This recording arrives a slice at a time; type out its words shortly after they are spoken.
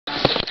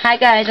Hi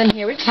guys, I'm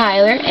here with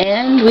Tyler,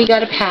 and we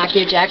got a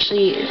package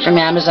actually from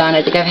Amazon.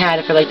 I think I've had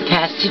it for like the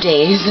past 2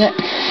 days.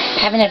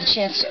 Haven't had a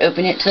chance to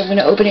open it, so I'm going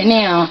to open it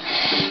now.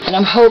 And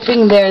I'm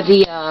hoping they're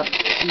the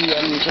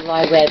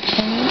July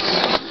webkinz,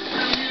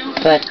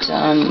 but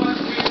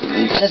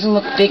it doesn't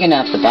look big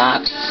enough, the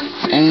box.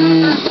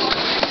 And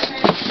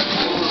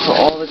for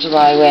all the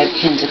July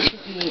webkinz, it could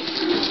be.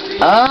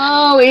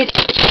 Oh,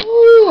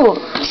 ooh,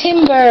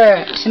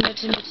 timber. Let's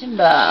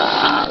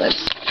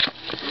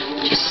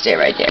just stay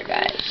right there,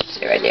 guys.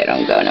 Stay right there.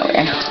 Don't go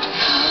nowhere.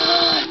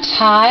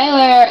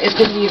 Tyler is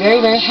going to be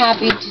very, very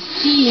happy to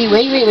see.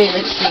 Wait.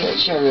 Let's see.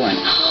 Let's show everyone.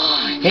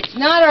 It's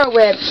not our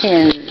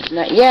webkinz.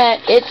 Not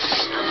yet.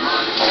 It's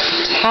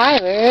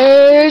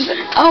Tyler's.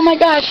 Oh my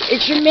gosh.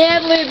 It's your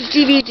Mad Libs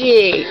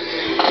DVD.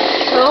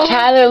 Oh.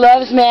 Tyler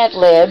loves Mad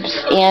Libs.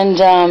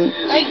 And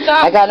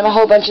I got him a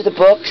whole bunch of the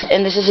books.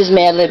 And this is his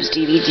Mad Libs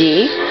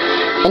DVD.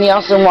 And he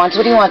also wants,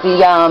 what do you want, the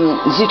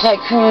Zoo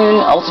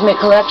Tycoon Ultimate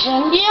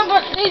Collection? Yeah,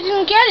 but they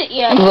didn't get it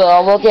yet.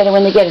 Well, we'll get it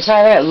when they get it.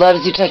 Tyler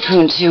loves Zoo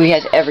Tycoon, too. He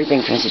has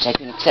everything from Zoo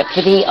Tycoon except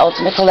for the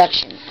Ultimate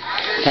Collection.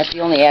 That's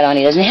the only add-on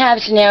he doesn't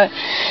have. So now,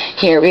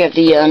 here we have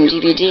the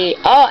DVD.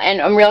 Oh, and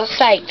I'm real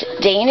psyched.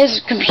 Dana's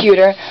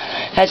computer,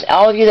 as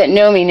all of you that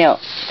know me know,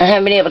 I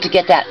haven't been able to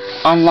get that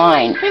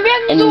online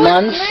in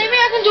months. Maybe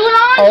I can do it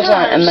on. Hold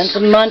on, a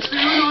month.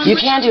 You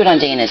can do it on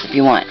Dana's if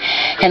you want.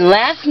 And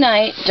last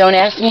night, don't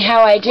ask me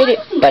how I did it,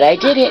 but I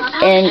did it,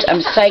 and I'm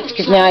psyched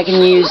because now I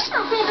can use,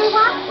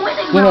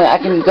 I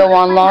can go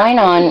online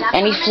on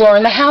any floor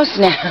in the house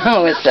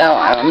now. So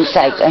I'm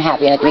psyched. I'm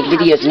happy, and I can make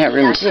videos in her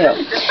room too.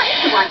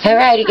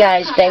 Alrighty,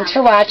 guys, thanks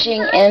for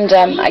watching, and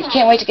I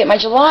can't wait to get my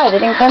July. They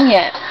didn't come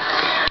yet.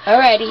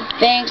 Alrighty,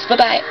 thanks. Bye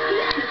bye.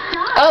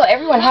 Oh,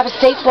 everyone, have a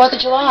safe 4th of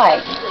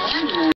July.